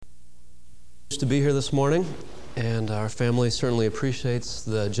To be here this morning, and our family certainly appreciates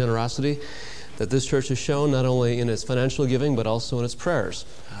the generosity that this church has shown, not only in its financial giving, but also in its prayers.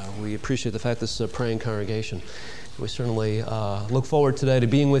 We appreciate the fact this is a praying congregation. We certainly look forward today to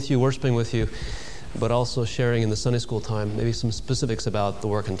being with you, worshiping with you, but also sharing in the Sunday school time maybe some specifics about the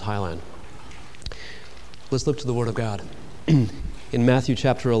work in Thailand. Let's look to the Word of God. In Matthew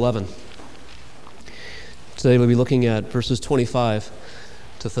chapter 11, today we'll be looking at verses 25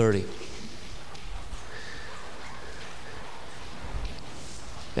 to 30.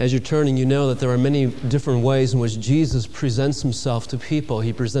 As you're turning, you know that there are many different ways in which Jesus presents himself to people.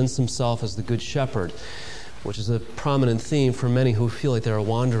 He presents himself as the Good Shepherd, which is a prominent theme for many who feel like they are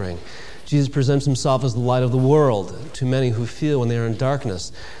wandering. Jesus presents himself as the light of the world to many who feel when they are in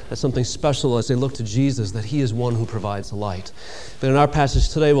darkness that something special as they look to Jesus, that he is one who provides light. But in our passage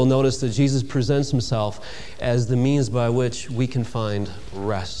today, we'll notice that Jesus presents himself as the means by which we can find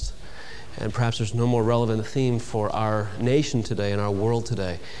rest. And perhaps there's no more relevant theme for our nation today and our world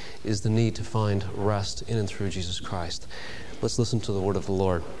today is the need to find rest in and through Jesus Christ. Let's listen to the word of the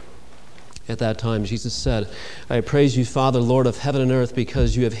Lord. At that time, Jesus said, I praise you, Father, Lord of heaven and earth,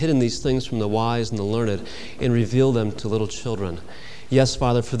 because you have hidden these things from the wise and the learned and revealed them to little children. Yes,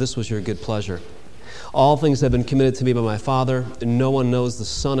 Father, for this was your good pleasure. All things have been committed to me by my Father, and no one knows the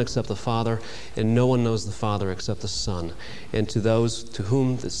Son except the Father, and no one knows the Father except the Son, and to those to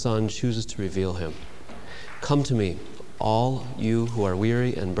whom the Son chooses to reveal him. Come to me, all you who are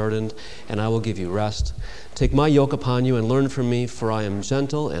weary and burdened, and I will give you rest. Take my yoke upon you and learn from me, for I am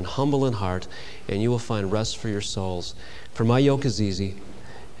gentle and humble in heart, and you will find rest for your souls. For my yoke is easy,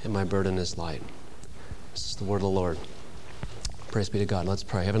 and my burden is light. This is the word of the Lord. Praise be to God. Let's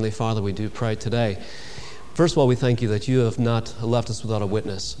pray. Heavenly Father, we do pray today. First of all, we thank you that you have not left us without a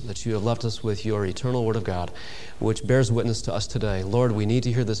witness, that you have left us with your eternal word of God, which bears witness to us today. Lord, we need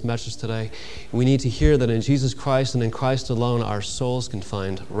to hear this message today. We need to hear that in Jesus Christ and in Christ alone our souls can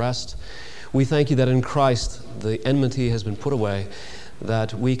find rest. We thank you that in Christ the enmity has been put away,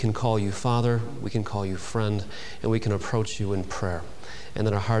 that we can call you Father, we can call you friend, and we can approach you in prayer. And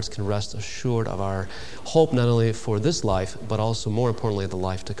that our hearts can rest assured of our hope not only for this life, but also more importantly, the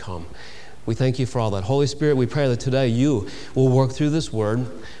life to come. We thank you for all that. Holy Spirit, we pray that today you will work through this word.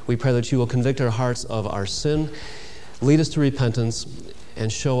 We pray that you will convict our hearts of our sin, lead us to repentance,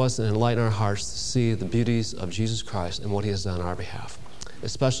 and show us and enlighten our hearts to see the beauties of Jesus Christ and what he has done on our behalf.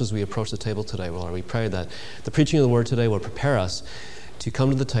 Especially as we approach the table today, Lord, we pray that the preaching of the word today will prepare us to come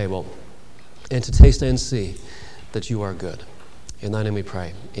to the table and to taste and see that you are good. In thy name we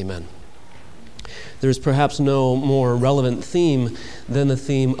pray. Amen. There's perhaps no more relevant theme than the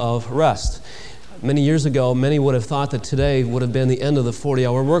theme of rest. Many years ago, many would have thought that today would have been the end of the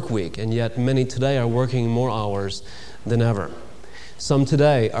 40-hour work week, and yet many today are working more hours than ever. Some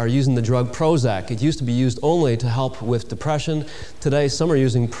today are using the drug Prozac. It used to be used only to help with depression. Today, some are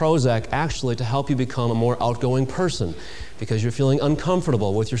using Prozac actually to help you become a more outgoing person because you're feeling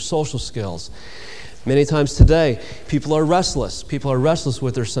uncomfortable with your social skills. Many times today, people are restless. People are restless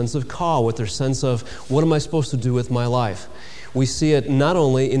with their sense of call, with their sense of, what am I supposed to do with my life? We see it not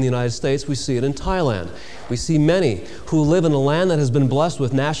only in the United States, we see it in Thailand. We see many who live in a land that has been blessed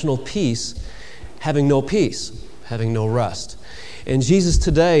with national peace, having no peace, having no rest. And Jesus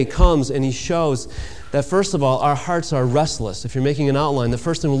today comes and he shows that first of all, our hearts are restless. If you're making an outline, the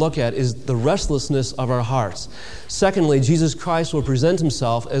first thing we'll look at is the restlessness of our hearts. Secondly, Jesus Christ will present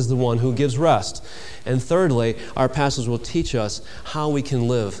himself as the one who gives rest. And thirdly, our passage will teach us how we can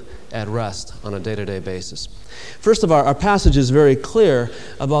live at rest on a day-to-day basis. First of all, our passage is very clear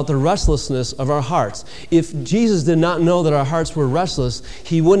about the restlessness of our hearts. If Jesus did not know that our hearts were restless,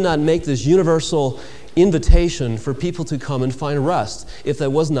 he would not make this universal invitation for people to come and find rest if that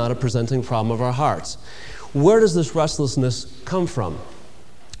was not a presenting problem of our hearts. Where does this restlessness come from?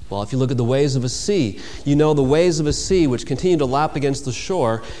 Well, if you look at the waves of a sea, you know the waves of a sea which continue to lap against the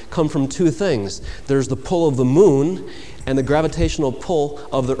shore come from two things. There's the pull of the moon and the gravitational pull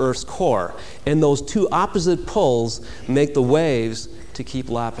of the Earth's core. And those two opposite pulls make the waves to keep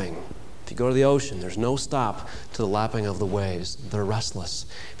lapping. If you go to the ocean, there's no stop to the lapping of the waves. They're restless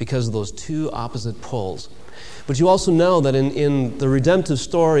because of those two opposite pulls. But you also know that in the redemptive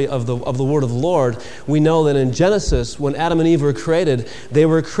story of the word of the Lord, we know that in Genesis, when Adam and Eve were created, they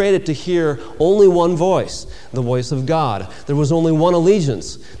were created to hear only one voice, the voice of God. There was only one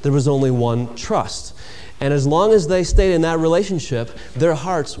allegiance. There was only one trust. And as long as they stayed in that relationship, their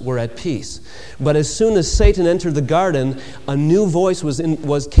hearts were at peace. But as soon as Satan entered the garden, a new voice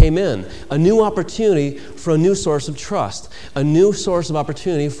came in, a new opportunity for a new source of trust, a new source of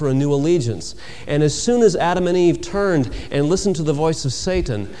opportunity for a new allegiance. And as soon as Adam and Eve turned and listened to the voice of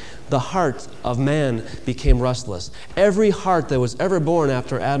Satan, the heart of man became restless. Every heart that was ever born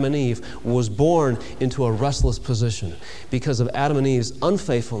after Adam and Eve was born into a restless position because of Adam and Eve's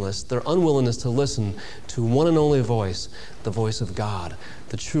unfaithfulness, their unwillingness to listen to one and only voice, the voice of God,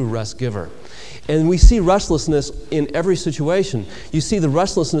 the true rest giver. And we see restlessness in every situation. You see the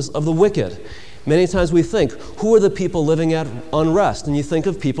restlessness of the wicked. Many times we think, who are the people living at unrest? And you think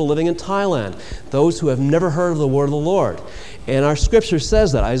of people living in Thailand, those who have never heard of the word of the Lord. And our scripture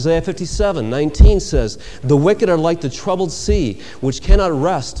says that. Isaiah 57:19 says, "The wicked are like the troubled sea, which cannot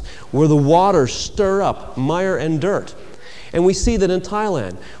rest, where the waters stir up mire and dirt." And we see that in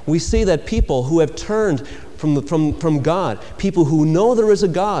Thailand. We see that people who have turned from God, people who know there is a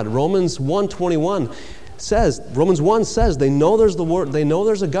God. Romans 1 says they know there's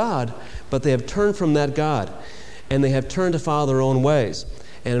a God, but they have turned from that God, and they have turned to follow their own ways.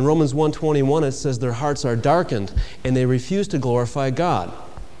 And in Romans 1:21 it says their hearts are darkened, and they refuse to glorify God.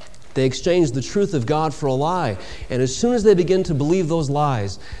 They exchange the truth of God for a lie, and as soon as they begin to believe those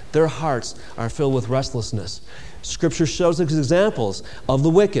lies, their hearts are filled with restlessness. Scripture shows us examples of the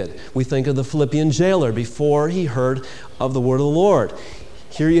wicked. We think of the Philippian jailer before he heard of the word of the Lord.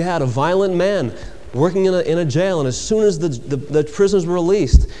 Here you had a violent man working in a jail, and as soon as the prisoners were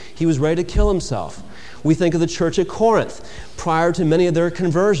released, he was ready to kill himself. We think of the church at Corinth. Prior to many of their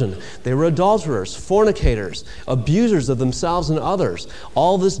conversion, they were adulterers, fornicators, abusers of themselves and others.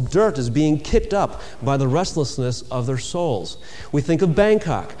 All this dirt is being kicked up by the restlessness of their souls. We think of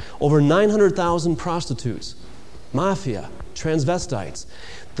Bangkok, over 900,000 prostitutes, mafia, transvestites.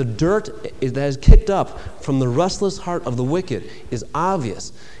 The dirt that is kicked up from the restless heart of the wicked is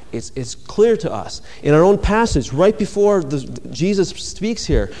obvious. It's clear to us. In our own passage, right before Jesus speaks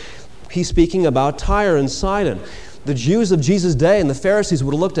here, he's speaking about Tyre and Sidon. The Jews of Jesus' day and the Pharisees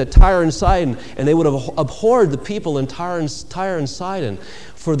would have looked at Tyre and Sidon, and they would have abhorred the people in Tyre and Sidon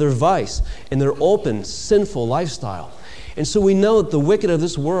for their vice and their open, sinful lifestyle. And so we know that the wicked of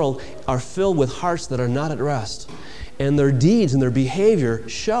this world are filled with hearts that are not at rest. And their deeds and their behavior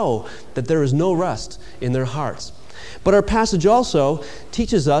show that there is no rest in their hearts. But our passage also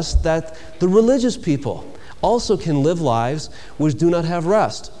teaches us that the religious people also can live lives which do not have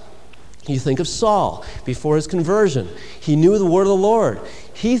rest. You think of Saul before his conversion. He knew the word of the Lord.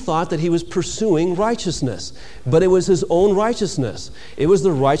 He thought that he was pursuing righteousness, but it was his own righteousness. It was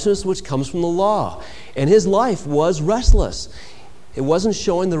the righteousness which comes from the law. And his life was restless. It wasn't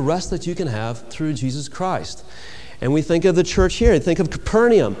showing the rest that you can have through Jesus Christ. And we think of the church here. Think of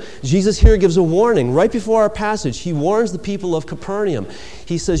Capernaum. Jesus here gives a warning. Right before our passage, he warns the people of Capernaum.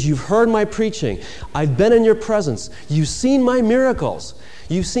 He says, "You've heard my preaching. I've been in your presence. You've seen my miracles.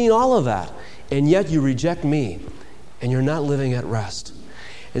 You've seen all of that. And yet you reject me. And you're not living at rest."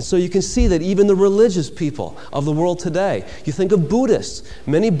 And so you can see that even the religious people of the world today, you think of Buddhists.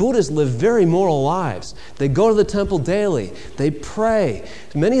 Many Buddhists live very moral lives. They go to the temple daily. They pray.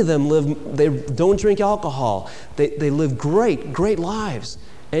 Many of them they don't drink alcohol. They live great lives.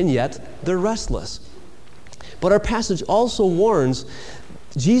 And yet they're restless. But our passage also warns,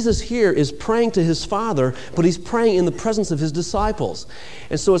 Jesus here is praying to his Father, but he's praying in the presence of his disciples.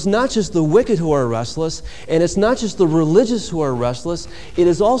 And so it's not just the wicked who are restless, and it's not just the religious who are restless. It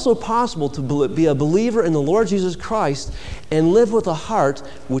is also possible to be a believer in the Lord Jesus Christ and live with a heart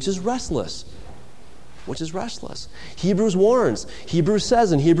which is restless. Hebrews warns. Hebrews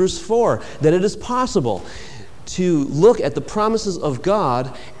says in Hebrews 4 that it is possible to look at the promises of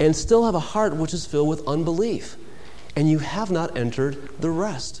God and still have a heart which is filled with unbelief. And you have not entered the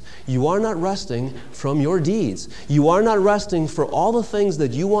rest. You are not resting from your deeds. You are not resting for all the things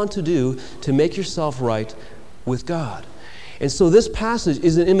that you want to do to make yourself right with God. And so this passage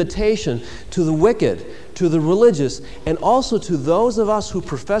is an invitation to the wicked, to the religious, and also to those of us who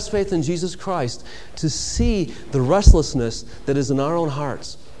profess faith in Jesus Christ to see the restlessness that is in our own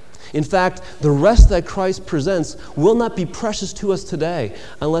hearts. In fact, the rest that Christ presents will not be precious to us today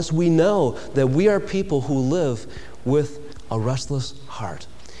unless we know that we are people who live with a restless heart.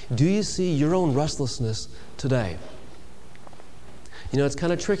 Do you see your own restlessness today? You know, it's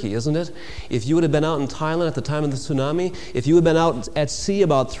kind of tricky, isn't it? If you would have been out in Thailand at the time of the tsunami, if you had been out at sea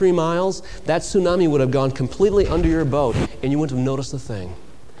about 3 miles, that tsunami would have gone completely under your boat and you wouldn't have noticed a thing.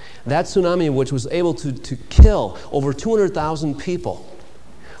 That tsunami, which was able to kill over 200,000 people,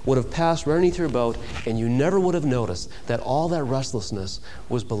 would have passed right underneath your boat and you never would have noticed that all that restlessness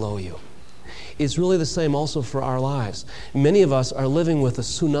was below you. it's really the same also for our lives. Many of us are living with a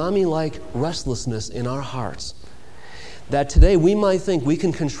tsunami-like restlessness in our hearts that today we might think we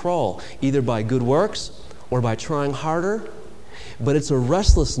can control either by good works or by trying harder, but it's a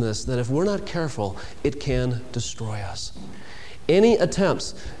restlessness that if we're not careful, it can destroy us. Any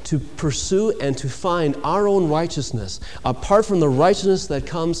attempts to pursue and to find our own righteousness, apart from the righteousness that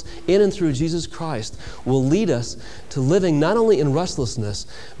comes in and through Jesus Christ, will lead us to living not only in restlessness,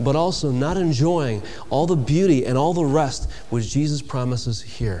 but also not enjoying all the beauty and all the rest which Jesus promises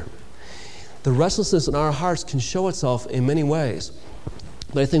here. The restlessness in our hearts can show itself in many ways.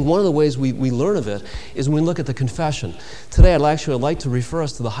 But I think one of the ways we learn of it is when we look at the confession. Today I'd like to refer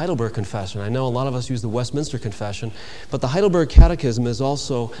us to the Heidelberg Confession. I know a lot of us use the Westminster Confession, but the Heidelberg Catechism is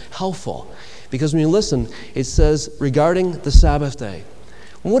also helpful because when you listen, it says regarding the Sabbath day,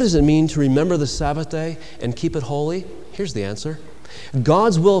 what does it mean to remember the Sabbath day and keep it holy? Here's the answer.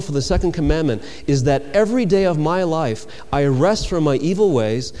 God's will for the second commandment is that every day of my life I rest from my evil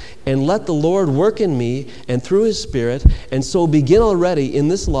ways and let the Lord work in me and through His Spirit, and so begin already in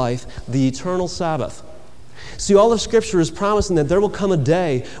this life the eternal Sabbath. See, all of Scripture is promising that there will come a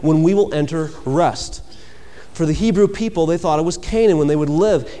day when we will enter rest. For the Hebrew people, they thought it was Canaan when they would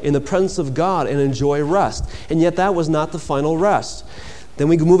live in the presence of God and enjoy rest. And yet that was not the final rest. Then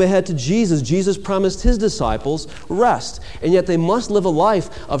we move ahead to Jesus. Jesus promised His disciples rest, and yet they must live a life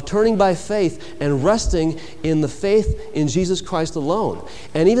of turning by faith and resting in the faith in Jesus Christ alone.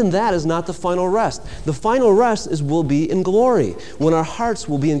 And even that is not the final rest. The final rest will be in glory, when our hearts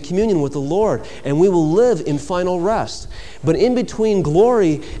will be in communion with the Lord, and we will live in final rest. But in between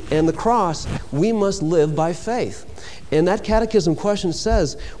glory and the cross, we must live by faith. And that catechism question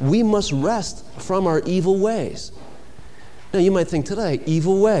says, we must rest from our evil ways. Now, you might think today,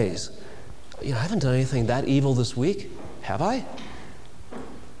 evil ways. I haven't done anything that evil this week, have I?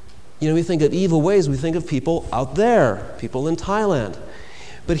 We think of evil ways, we think of people out there, people in Thailand.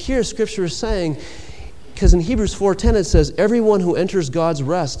 But here, Scripture is saying, because in Hebrews 4:10 it says, everyone who enters God's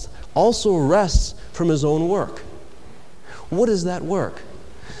rest also rests from his own work. What is that work?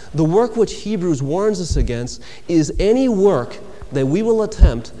 The work which Hebrews warns us against is any work that we will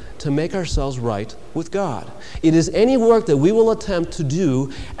attempt to make ourselves right with God. It is any work that we will attempt to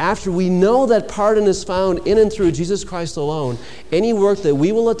do after we know that pardon is found in and through Jesus Christ alone, any work that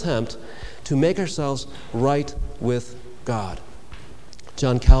we will attempt to make ourselves right with God.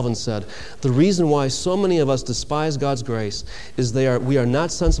 John Calvin said, the reason why so many of us despise God's grace is we are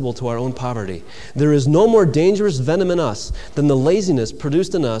not sensible to our own poverty. There is no more dangerous venom in us than the laziness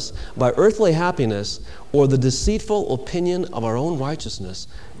produced in us by earthly happiness or the deceitful opinion of our own righteousness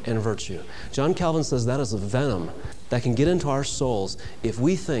and virtue. John Calvin says that is a venom that can get into our souls if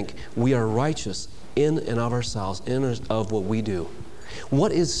we think we are righteous in and of ourselves, in and of what we do.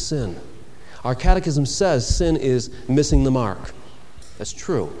 What is sin? Our catechism says sin is missing the mark. That's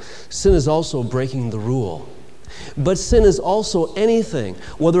true. Sin is also breaking the rule. But sin is also anything,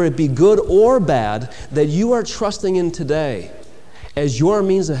 whether it be good or bad, that you are trusting in today as your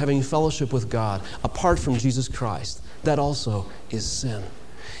means of having fellowship with God apart from Jesus Christ. That also is sin.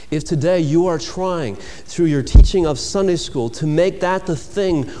 If today you are trying through your teaching of Sunday school to make that the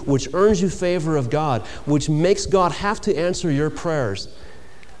thing which earns you favor of God, which makes God have to answer your prayers,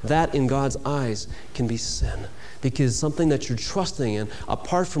 that in God's eyes can be sin. Because something that you're trusting in,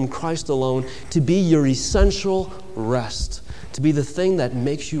 apart from Christ alone, to be your essential rest, to be the thing that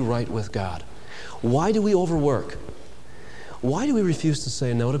makes you right with God. Why do we overwork? Why do we refuse to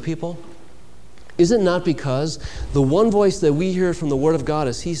say no to people? Is it not because the one voice that we hear from the Word of God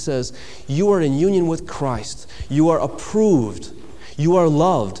is He says, you are in union with Christ, you are approved, you are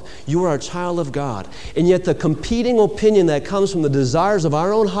loved, you are a child of God. And yet the competing opinion that comes from the desires of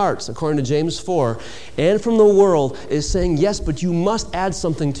our own hearts, according to James 4, and from the world is saying, yes, but you must add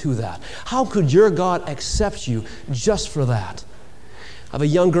something to that. How could your God accept you just for that? I have a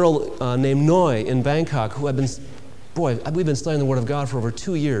young girl named Noi in Bangkok who we've been studying the Word of God for over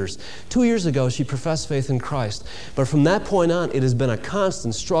 2 years. 2 years ago, she professed faith in Christ. But from that point on, it has been a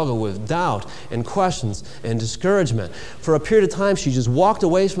constant struggle with doubt and questions and discouragement. For a period of time, she just walked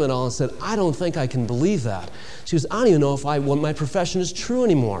away from it all and said, I don't think I can believe that. She goes, I don't even know if my profession is true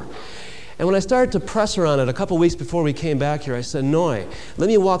anymore. And when I started to press her on it a couple weeks before we came back here, I said, Noi, let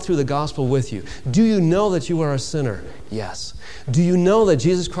me walk through the gospel with you. Do you know that you are a sinner? Yes. Do you know that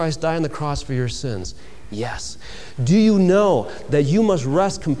Jesus Christ died on the cross for your sins? Yes. Do you know that you must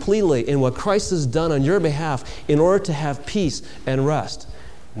rest completely in what Christ has done on your behalf in order to have peace and rest?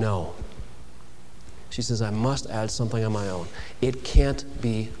 No. She says, I must add something on my own. It can't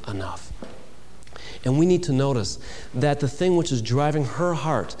be enough. And we need to notice that the thing which is driving her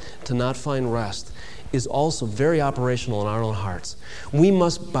heart to not find rest is also very operational in our own hearts. We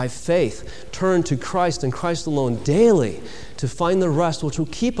must, by faith, turn to Christ and Christ alone daily to find the rest which will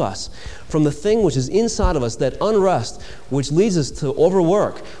keep us from the thing which is inside of us, that unrest which leads us to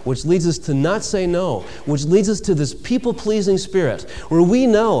overwork, which leads us to not say no, which leads us to this people-pleasing spirit, where we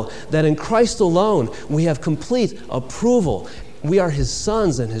know that in Christ alone we have complete approval. We are His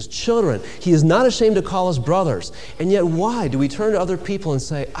sons and His children. He is not ashamed to call us brothers. And yet why do we turn to other people and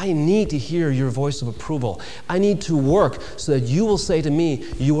say, I need to hear your voice of approval. I need to work so that you will say to me,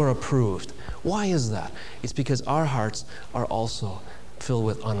 you are approved. Why is that? It's because our hearts are also filled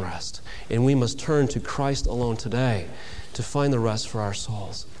with unrest. And we must turn to Christ alone today to find the rest for our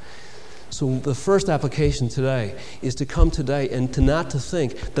souls. So the first application today is to come today and to not to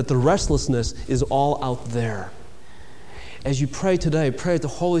think that the restlessness is all out there. As you pray today, pray that the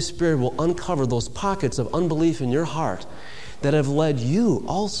Holy Spirit will uncover those pockets of unbelief in your heart that have led you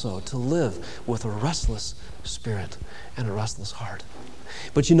also to live with a restless spirit and a restless heart.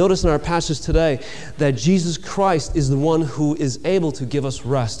 But you notice in our passage today that Jesus Christ is the one who is able to give us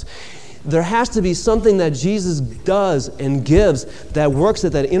rest. There has to be something that Jesus does and gives that works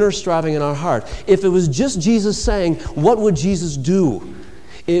at that inner striving in our heart. If it was just Jesus saying, what would Jesus do?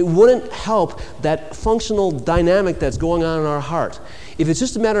 It wouldn't help that functional dynamic that's going on in our heart. If it's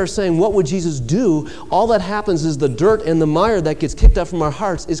just a matter of saying, what would Jesus do? All that happens is the dirt and the mire that gets kicked up from our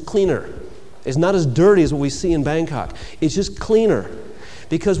hearts is cleaner. It's not as dirty as what we see in Bangkok. It's just cleaner.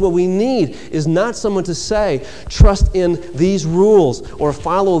 Because what we need is not someone to say, trust in these rules or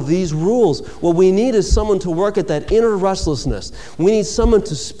follow these rules. What we need is someone to work at that inner restlessness. We need someone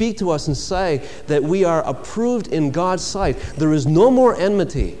to speak to us and say that we are approved in God's sight. There is no more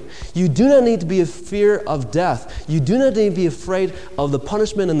enmity. You do not need to be in fear of death. You do not need to be afraid of the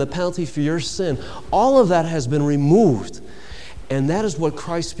punishment and the penalty for your sin. All of that has been removed. And that is what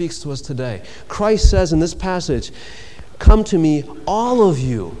Christ speaks to us today. Christ says in this passage, come to me, all of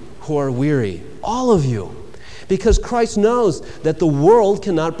you who are weary, all of you. Because Christ knows that the world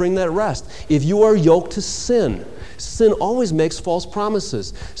cannot bring that rest. If you are yoked to sin, sin always makes false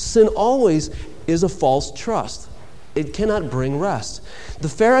promises. Sin always is a false trust. It cannot bring rest. The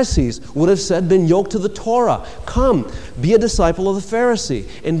Pharisees would have said, been yoked to the Torah. Come, be a disciple of the Pharisee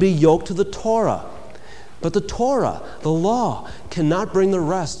and be yoked to the Torah. But the Torah, the law, cannot bring the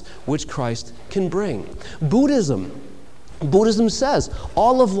rest which Christ can bring. Buddhism says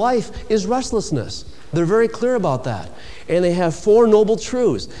all of life is restlessness. They're very clear about that. And they have 4 noble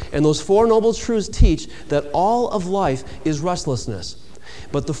truths. And those 4 noble truths teach that all of life is restlessness.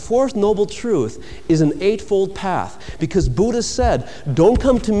 But the 4th noble truth is an 8-fold path. Because Buddha said, don't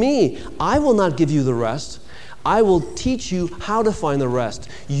come to me. I will not give you the rest. I will teach you how to find the rest.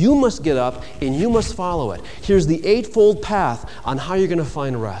 You must get up and you must follow it. Here's the 8-fold path on how you're going to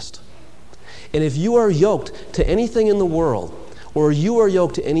find rest. And if you are yoked to anything in the world, or you are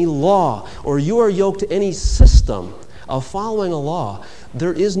yoked to any law, or you are yoked to any system of following a law,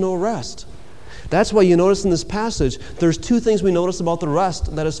 there is no rest. That's why you notice in this passage, there's 2 things we notice about the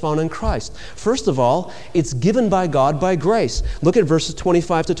rest that is found in Christ. First of all, it's given by God by grace. Look at verses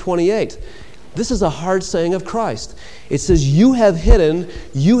 25 to 28. This is a hard saying of Christ. It says, you have hidden,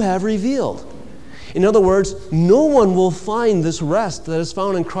 you have revealed. In other words, no one will find this rest that is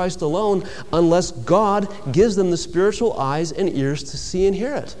found in Christ alone unless God gives them the spiritual eyes and ears to see and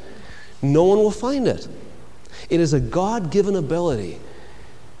hear it. No one will find it. It is a God-given ability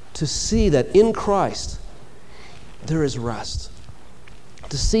to see that in Christ there is rest.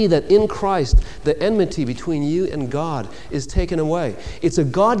 To see that in Christ the enmity between you and God is taken away. It's a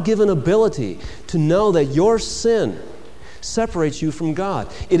God-given ability to know that your sin separates you from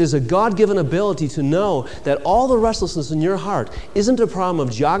God. It is a God-given ability to know that all the restlessness in your heart isn't a problem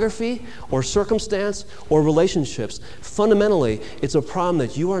of geography or circumstance or relationships. Fundamentally, it's a problem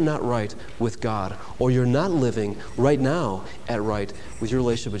that you are not right with God, or you're not living right now at right with your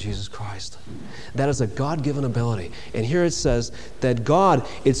relationship with Jesus Christ. That is a God-given ability. And here it says that God,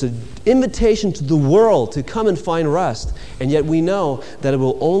 it's an invitation to the world to come and find rest, and yet we know that it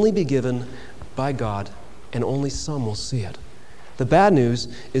will only be given by God, and only some will see it. The bad news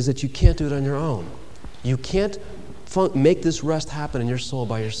is that you can't do it on your own. You can't make this rest happen in your soul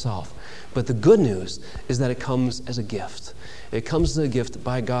by yourself. But the good news is that it comes as a gift. It comes as a gift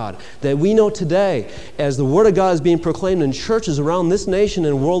by God. That we know today, as the Word of God is being proclaimed in churches around this nation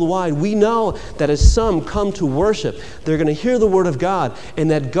and worldwide, we know that as some come to worship, they're going to hear the Word of God, and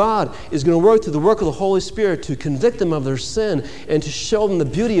that God is going to work through the work of the Holy Spirit to convict them of their sin and to show them the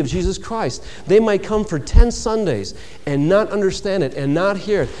beauty of Jesus Christ. They might come for 10 Sundays and not understand it and not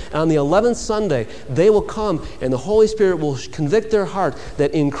hear it. And on the 11th Sunday, they will come and the Holy Spirit will convict their heart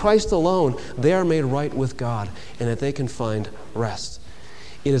that in Christ alone they are made right with God and that they can find rest.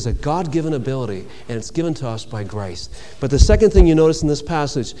 It is a God-given ability, and it's given to us by grace. But the second thing you notice in this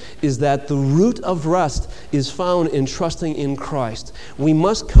passage is that the root of rest is found in trusting in Christ. We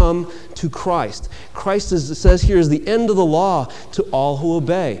must come to Christ. Christ, as it says here, is the end of the law to all who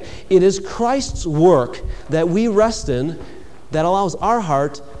obey. It is Christ's work that we rest in that allows our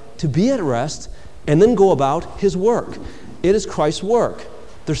heart to be at rest and then go about His work. It is Christ's work.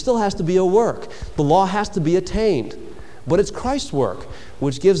 There still has to be a work. The law has to be attained. But it's Christ's work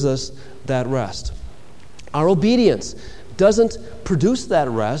which gives us that rest. Our obedience doesn't produce that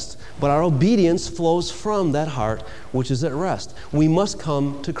rest, but our obedience flows from that heart which is at rest. We must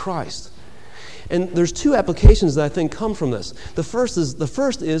come to Christ. And there's two applications that I think come from this. The first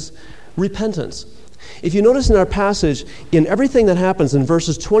is repentance. If you notice in our passage, in everything that happens in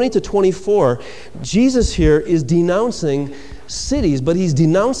verses 20 to 24, Jesus here is denouncing cities, but He's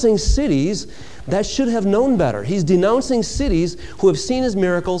denouncing cities that should have known better. He's denouncing cities who have seen His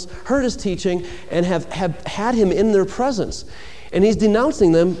miracles, heard His teaching, and have had Him in their presence. And He's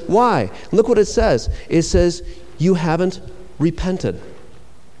denouncing them. Why? Look what it says. It says, you haven't repented. It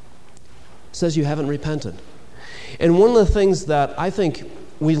says you haven't repented. And one of the things that I think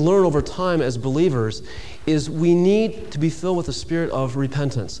we learn over time as believers is we need to be filled with the spirit of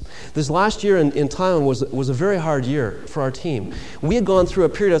repentance. This last year in Thailand was a very hard year for our team. We had gone through a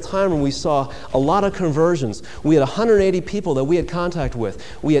period of time when we saw a lot of conversions. We had 180 people that we had contact with.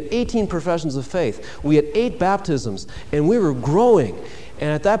 We had 18 professions of faith. We had 8 baptisms, and we were growing.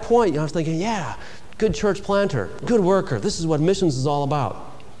 And at that point, I was thinking, yeah, good church planter, good worker. This is what missions is all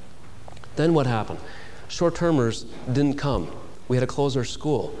about. Then what happened? Short-termers didn't come. We had to close our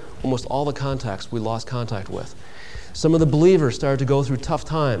school. Almost all the contacts we lost contact with. Some of the believers started to go through tough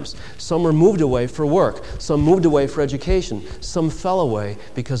times. Some were moved away for work. Some moved away for education. Some fell away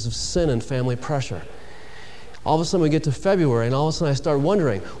because of sin and family pressure. All of a sudden we get to February, and all of a sudden I start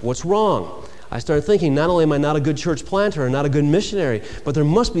wondering, what's wrong? I started thinking, not only am I not a good church planter and not a good missionary, but there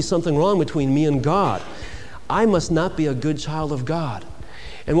must be something wrong between me and God. I must not be a good child of God.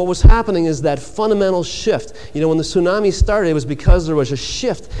 And what was happening is that fundamental shift. When the tsunami started, it was because there was a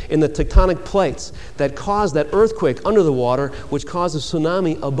shift in the tectonic plates that caused that earthquake under the water, which caused a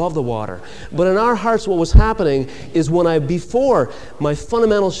tsunami above the water. But in our hearts, what was happening is before my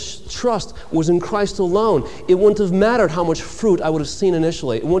fundamental trust was in Christ alone, it wouldn't have mattered how much fruit I would have seen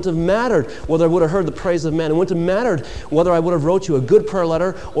initially. It wouldn't have mattered whether I would have heard the praise of man. It wouldn't have mattered whether I would have wrote you a good prayer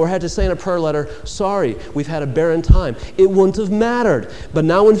letter or had to say in a prayer letter, sorry, we've had a barren time. It wouldn't have mattered. But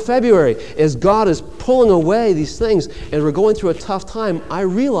now in February, as God is pulling away these things and we're going through a tough time, I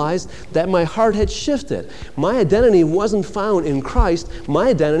realized that my heart had shifted. My identity wasn't found in Christ. My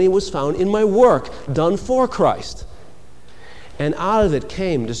identity was found in my work done for Christ. And out of it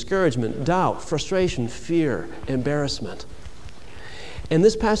came discouragement, doubt, frustration, fear, embarrassment. And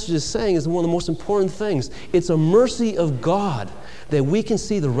this passage is saying is one of the most important things. It's a mercy of God that we can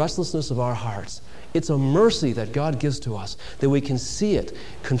see the restlessness of our hearts. It's a mercy that God gives to us, that we can see it,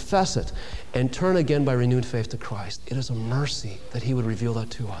 confess it, and turn again by renewed faith to Christ. It is a mercy that He would reveal that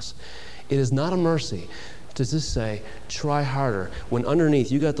to us. It is not a mercy to just say, try harder, when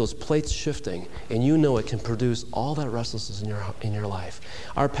underneath you got those plates shifting and you know it can produce all that restlessness in your life.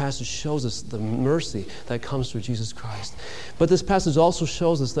 Our passage shows us the mercy that comes through Jesus Christ. But this passage also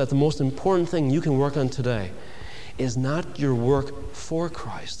shows us that the most important thing you can work on today is not your work for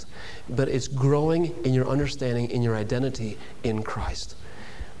Christ, but it's growing in your understanding, in your identity in Christ.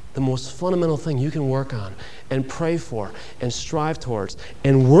 The most fundamental thing you can work on and pray for and strive towards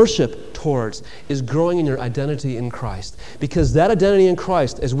and worship towards is growing in your identity in Christ. Because that identity in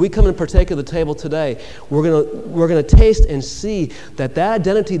Christ, as we come and partake of the table today, we're going to taste and see that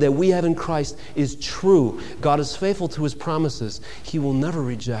identity that we have in Christ is true. God is faithful to His promises. He will never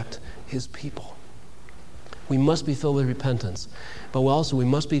reject His people. We must be filled with repentance, but we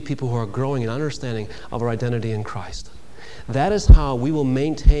must be people who are growing in understanding of our identity in Christ. That is how we will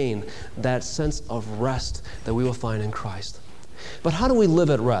maintain that sense of rest that we will find in Christ. But how do we live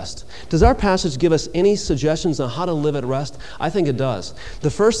at rest? Does our passage give us any suggestions on how to live at rest? I think it does. The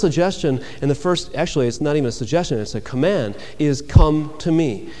first suggestion, actually it's not even a suggestion, it's a command, is come to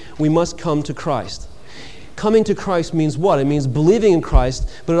me. We must come to Christ. Coming to Christ means what? It means believing in Christ,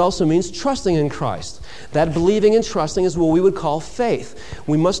 but it also means trusting in Christ. That believing and trusting is what we would call faith.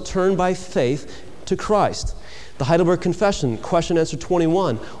 We must turn by faith to Christ. The Heidelberg Confession, question answer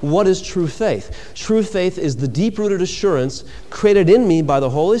 21, what is true faith? True faith is the deep-rooted assurance created in me by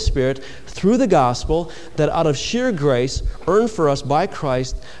the Holy Spirit through the gospel that out of sheer grace earned for us by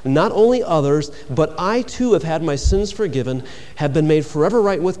Christ, not only others, but I too have had my sins forgiven, have been made forever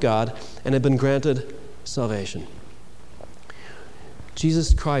right with God, and have been granted salvation.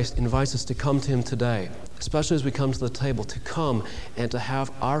 Jesus Christ invites us to come to Him today, especially as we come to the table, to come and to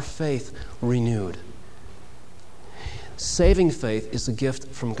have our faith renewed. Saving faith is a gift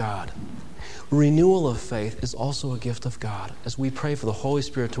from God. Renewal of faith is also a gift of God as we pray for the Holy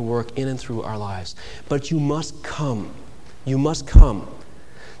Spirit to work in and through our lives. But you must come. You must come.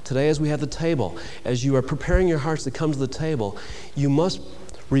 Today as we have the table, as you are preparing your hearts to come to the table, you must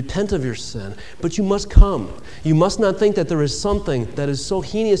repent of your sin, but you must come. You must not think that there is something that is so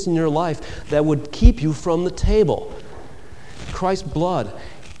heinous in your life that would keep you from the table. Christ's blood,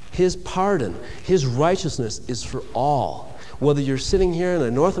 His pardon, His righteousness is for all. Whether you're sitting here in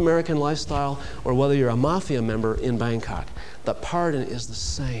a North American lifestyle or whether you're a mafia member in Bangkok, the pardon is the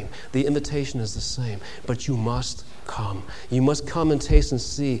same. The invitation is the same. But you must come. You must come and taste and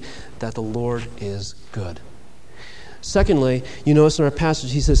see that the Lord is good. Secondly, you notice in our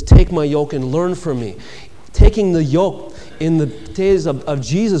passage, He says, take my yoke and learn from me. Taking the yoke in the days of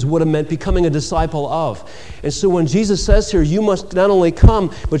Jesus would have meant becoming a disciple of. And so when Jesus says here, you must not only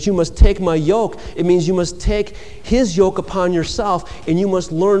come, but you must take my yoke, it means you must take His yoke upon yourself and you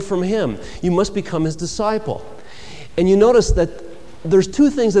must learn from Him. You must become His disciple. And you notice that there's two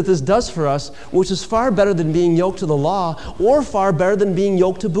things that this does for us, which is far better than being yoked to the law or far better than being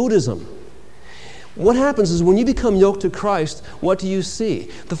yoked to Buddhism. What happens is when you become yoked to Christ, what do you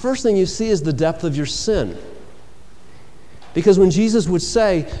see? The first thing you see is the depth of your sin. Because when Jesus would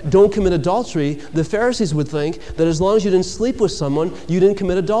say, don't commit adultery, the Pharisees would think that as long as you didn't sleep with someone, you didn't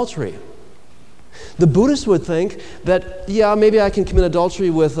commit adultery. The Buddhists would think that, yeah, maybe I can commit adultery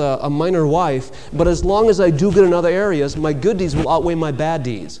with a minor wife, but as long as I do good in other areas, my good deeds will outweigh my bad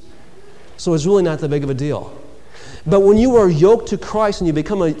deeds. So it's really not that big of a deal. But when you are yoked to Christ and you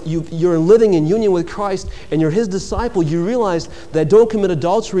become you're living in union with Christ and you're His disciple, you realize that don't commit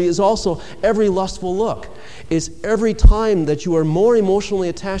adultery is also every lustful look. It's every time that you are more emotionally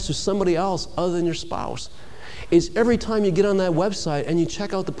attached to somebody else other than your spouse. It's every time you get on that website and you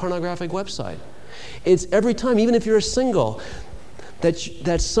check out the pornographic website. It's every time, even if you're single,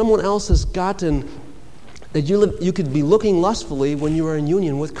 that someone else has gotten, that you could be looking lustfully when you are in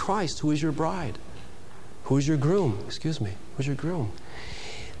union with Christ, who is your bride. Who's your groom? Who's your groom?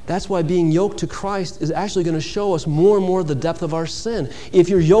 That's why being yoked to Christ is actually going to show us more and more the depth of our sin. If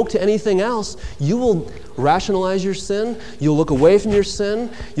you're yoked to anything else, you will rationalize your sin, you'll look away from your sin,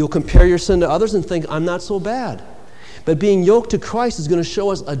 you'll compare your sin to others and think, I'm not so bad. But being yoked to Christ is going to show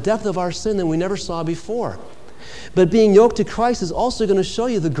us a depth of our sin that we never saw before. But being yoked to Christ is also going to show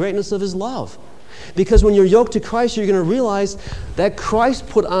you the greatness of His love. Because when you're yoked to Christ, you're going to realize that Christ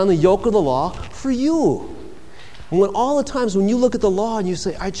put on the yoke of the law for you. And when all the times when you look at the law and you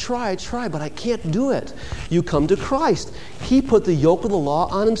say, I try, but I can't do it, you come to Christ. He put the yoke of the law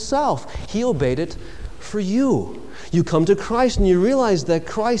on Himself. He obeyed it for you. You come to Christ and you realize that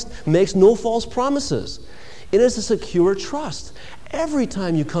Christ makes no false promises. It is a secure trust. Every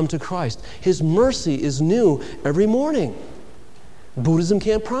time you come to Christ, His mercy is new every morning. Buddhism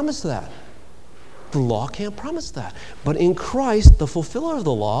can't promise that. The law can't promise that. But in Christ, the fulfiller of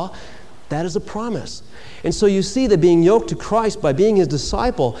the law, that is a promise. And so you see that being yoked to Christ by being His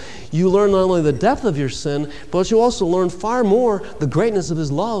disciple, you learn not only the depth of your sin, but you also learn far more the greatness of His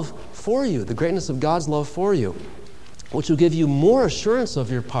love for you, the greatness of God's love for you, which will give you more assurance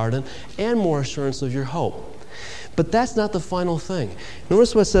of your pardon and more assurance of your hope. But that's not the final thing.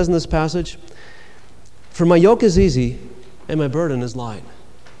 Notice what it says in this passage. For my yoke is easy and my burden is light.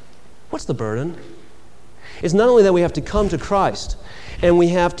 What's the burden? It's not only that we have to come to Christ and we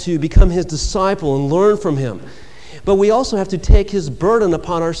have to become His disciple and learn from Him, but we also have to take His burden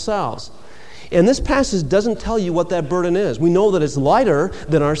upon ourselves. And this passage doesn't tell you what that burden is. We know that it's lighter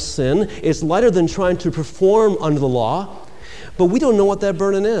than our sin. It's lighter than trying to perform under the law, but we don't know what that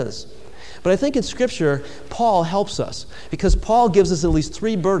burden is. But I think in Scripture, Paul helps us because Paul gives us at least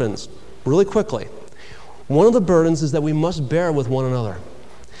 3 burdens really quickly. One of the burdens is that we must bear with one another.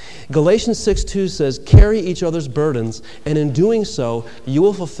 Galatians 6:2 says, carry each other's burdens, and in doing so, you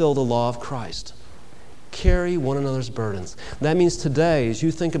will fulfill the law of Christ. Carry one another's burdens. That means today, as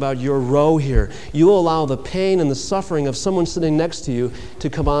you think about your row here, you will allow the pain and the suffering of someone sitting next to you to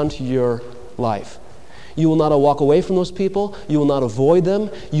come onto your life. You will not walk away from those people. You will not avoid them.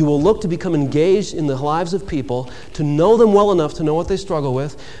 You will look to become engaged in the lives of people, to know them well enough to know what they struggle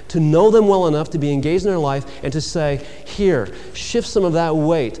with, to know them well enough to be engaged in their life, and to say, here, shift some of that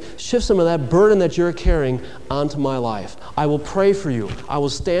weight, shift some of that burden that you're carrying onto my life. I will pray for you. I will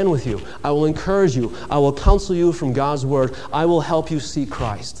stand with you. I will encourage you. I will counsel you from God's Word. I will help you see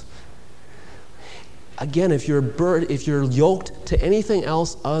Christ. Again, if you're yoked to anything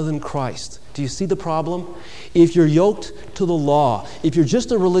else other than Christ, do you see the problem? If you're yoked to the law, if you're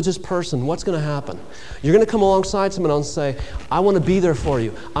just a religious person, what's going to happen? You're going to come alongside someone else and say, I want to be there for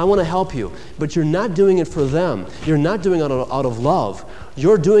you. I want to help you. But you're not doing it for them. You're not doing it out of love.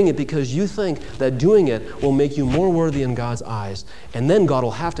 You're doing it because you think that doing it will make you more worthy in God's eyes. And then God will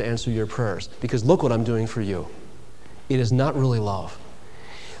have to answer your prayers because look what I'm doing for you. It is not really love.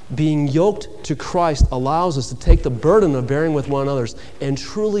 Being yoked to Christ allows us to take the burden of bearing with one another and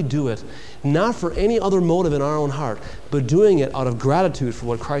truly do it, not for any other motive in our own heart, but doing it out of gratitude for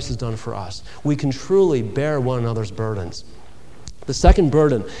what Christ has done for us. We can truly bear one another's burdens. The second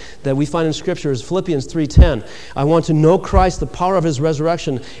burden that we find in Scripture is Philippians 3:10. I want to know Christ, the power of His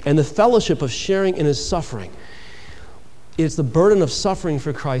resurrection, and the fellowship of sharing in His suffering. It's the burden of suffering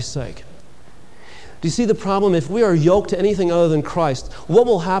for Christ's sake. Do you see the problem? If we are yoked to anything other than Christ, what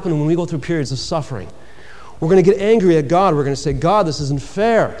will happen when we go through periods of suffering? We're going to get angry at God. We're going to say, God, this isn't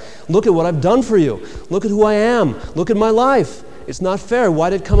fair. Look at what I've done for you. Look at who I am. Look at my life. It's not fair.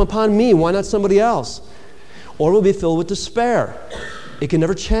 Why did it come upon me? Why not somebody else? Or we'll be filled with despair. It can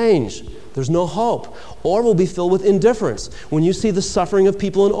never change. There's no hope. Or we'll be filled with indifference. When you see the suffering of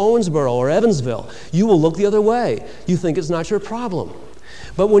people in Owensboro or Evansville, you will look the other way. You think it's not your problem.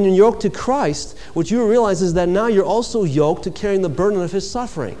 But when you're yoked to Christ, what you realize is that now you're also yoked to carrying the burden of His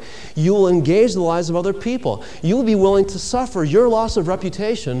suffering. You will engage the lives of other people. You will be willing to suffer your loss of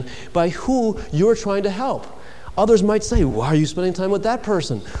reputation by who you're trying to help. Others might say, why are you spending time with that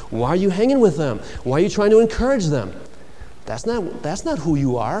person? Why are you hanging with them? Why are you trying to encourage them? That's not who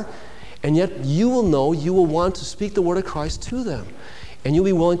you are. And yet you will know you will want to speak the word of Christ to them. And you'll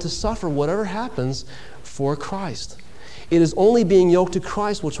be willing to suffer whatever happens for Christ. It is only being yoked to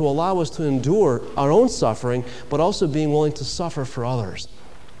Christ which will allow us to endure our own suffering, but also being willing to suffer for others.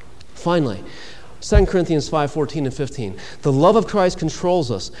 Finally, 2 Corinthians 5:14 and 15. The love of Christ controls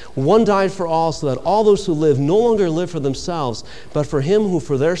us. One died for all, so that all those who live no longer live for themselves, but for Him who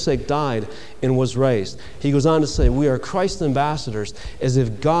for their sake died and was raised. He goes on to say, we are Christ's ambassadors, as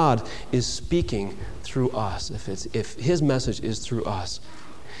if God is speaking through us, if His message is through us.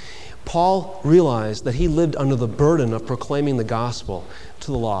 Paul realized that he lived under the burden of proclaiming the gospel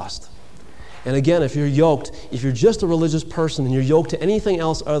to the lost. And again, if you're just a religious person and you're yoked to anything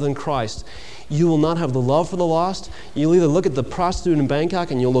else other than Christ, you will not have the love for the lost. You'll either look at the prostitute in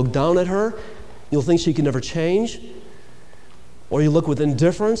Bangkok and you'll look down at her. You'll think she can never change. Or you look with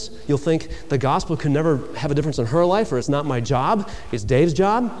indifference. You'll think the gospel can never have a difference in her life, or it's not my job, it's Dave's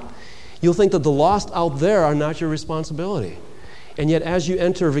job. You'll think that the lost out there are not your responsibility. And yet, as you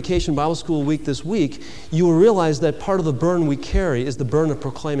enter Vacation Bible School week this week, you will realize that part of the burden we carry is the burden of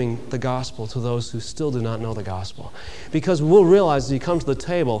proclaiming the gospel to those who still do not know the gospel. Because we'll realize as you come to the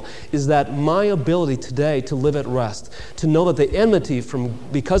table is that my ability today to live at rest, to know that the enmity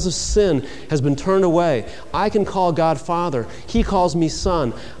because of sin has been turned away. I can call God Father. He calls me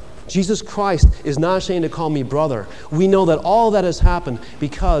Son. Jesus Christ is not ashamed to call me brother. We know that all that has happened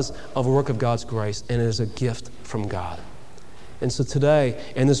because of a work of God's grace, and it is a gift from God. And so today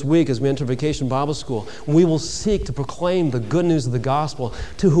and this week, as we enter Vacation Bible School, we will seek to proclaim the good news of the gospel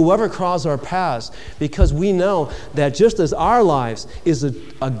to whoever crosses our paths, because we know that just as our lives is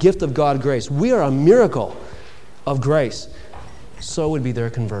a gift of God's grace, we are a miracle of grace, so would be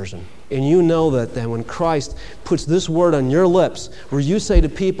their conversion. And you know that then when Christ puts this word on your lips, where you say to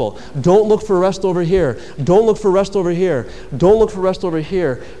people, don't look for rest over here, don't look for rest over here, don't look for rest over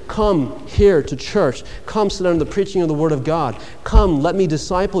here, come here to church, come sit under the preaching of the Word of God, come, let me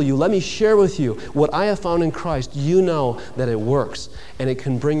disciple you, let me share with you what I have found in Christ, you know that it works, and it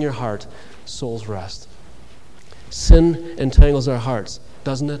can bring your heart soul's rest. Sin entangles our hearts,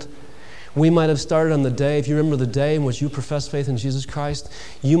 doesn't it? We might have started on the day, if you remember the day in which you professed faith in Jesus Christ,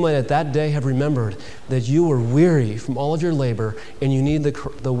 you might at that day have remembered that you were weary from all of your labor and you need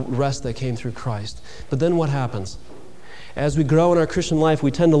the rest that came through Christ. But then what happens? As we grow in our Christian life,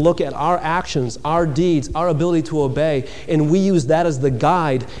 we tend to look at our actions, our deeds, our ability to obey, and we use that as the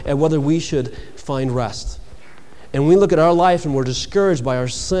guide at whether we should find rest. And we look at our life and we're discouraged by our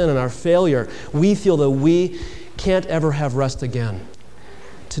sin and our failure. We feel that we can't ever have rest again.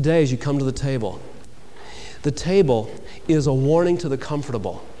 Today, as you come to the table is a warning to the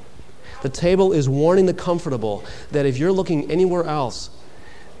comfortable. The table is warning the comfortable that if you're looking anywhere else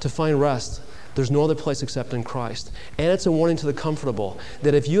to find rest, there's no other place except in Christ. And it's a warning to the comfortable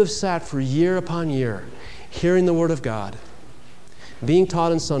that if you have sat for year upon year hearing the Word of God, being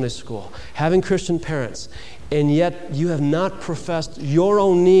taught in Sunday school, having Christian parents, and yet you have not professed your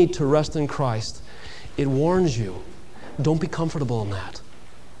own need to rest in Christ, it warns you, don't be comfortable in that.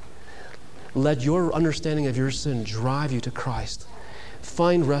 Let your understanding of your sin drive you to Christ.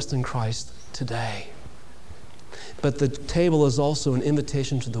 Find rest in Christ today. But the table is also an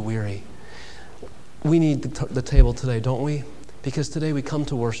invitation to the weary. We need the table today, don't we? Because today we come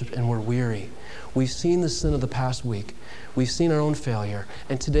to worship and we're weary. We've seen the sin of the past week. We've seen our own failure.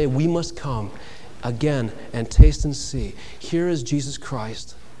 And today we must come again and taste and see. Here is Jesus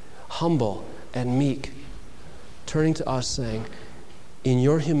Christ, humble and meek, turning to us saying, in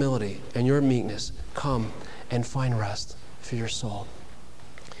your humility and your meekness, come and find rest for your soul.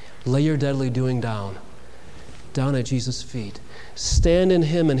 Lay your deadly doing down at Jesus' feet. Stand in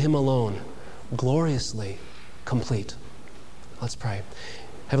Him and Him alone, gloriously complete. Let's pray.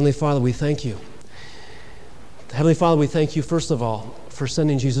 Heavenly Father, we thank you. Heavenly Father, we thank you, first of all, for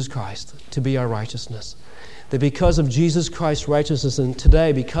sending Jesus Christ to be our righteousness. That because of Jesus Christ's righteousness, and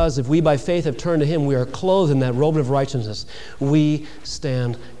today, because if we by faith have turned to Him, we are clothed in that robe of righteousness, we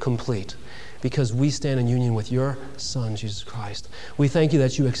stand complete. Because we stand in union with your Son, Jesus Christ. We thank you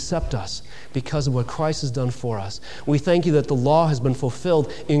that you accept us because of what Christ has done for us. We thank you that the law has been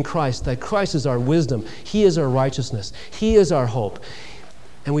fulfilled in Christ, that Christ is our wisdom. He is our righteousness. He is our hope.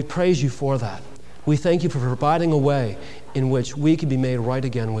 And we praise you for that. We thank you for providing a way in which we can be made right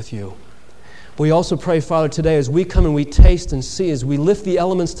again with you. We also pray, Father, today as we come and we taste and see, as we lift the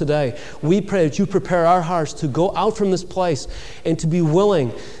elements today, we pray that you prepare our hearts to go out from this place and to be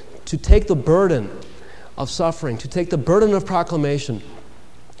willing to take the burden of suffering, to take the burden of proclamation,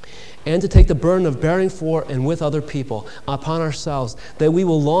 and to take the burden of bearing for and with other people upon ourselves, that we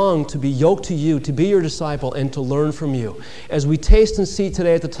will long to be yoked to you, to be your disciple, and to learn from you. As we taste and see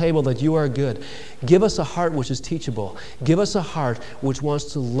today at the table that you are good, give us a heart which is teachable. Give us a heart which wants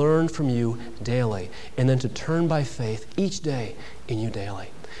to learn from you daily, and then to turn by faith each day in you daily.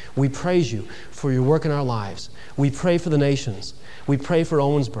 We praise you for your work in our lives. We pray for the nations. We pray for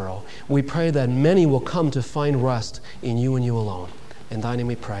Owensboro. We pray that many will come to find rest in you and you alone. In thy name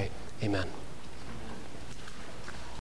we pray. Amen.